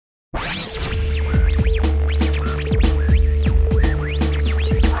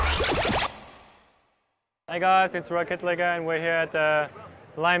Hi guys, it's Kittler again. We're here at the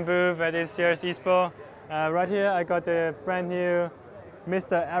LINE booth at this year's ISPO. Right here I got the brand new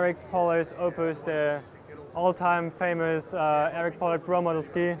Mr. Eric Pollard's Opus, the all-time famous Eric Pollard Pro model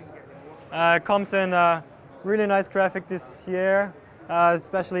ski. Comes in a really nice graphic this year,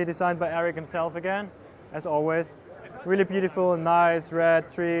 especially designed by Eric himself again, as always. Really beautiful, nice red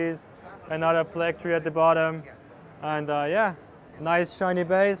trees, another black tree at the bottom, and yeah, nice shiny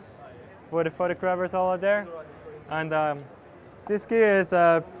base for the photographers all out there. And this ski is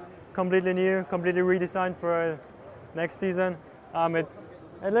completely new, completely redesigned for next season. It's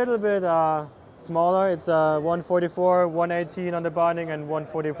a little bit smaller. It's 144, 118 on the binding, and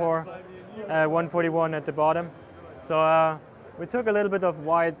 141 at the bottom. So we took a little bit of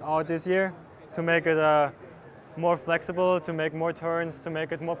wides out this year to make it more flexible, to make more turns, to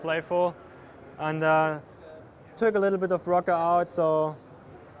make it more playful, and took a little bit of rocker out. So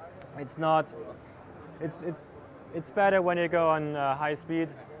it's better when you go on high speed.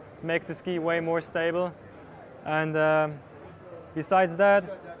 Makes the ski way more stable. And besides that,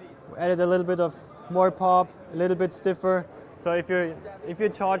 we added a little bit of more pop, a little bit stiffer. So if you're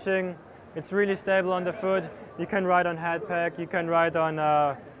charging, it's really stable on the foot. You can ride on head pack. You can ride on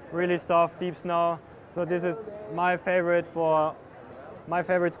really soft, deep snow. So this is my favorite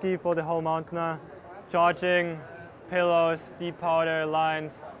ski for the whole mountain. Charging, pillows, deep powder,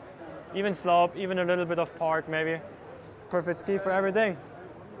 lines, even slope, even a little bit of park maybe. It's a perfect ski for everything.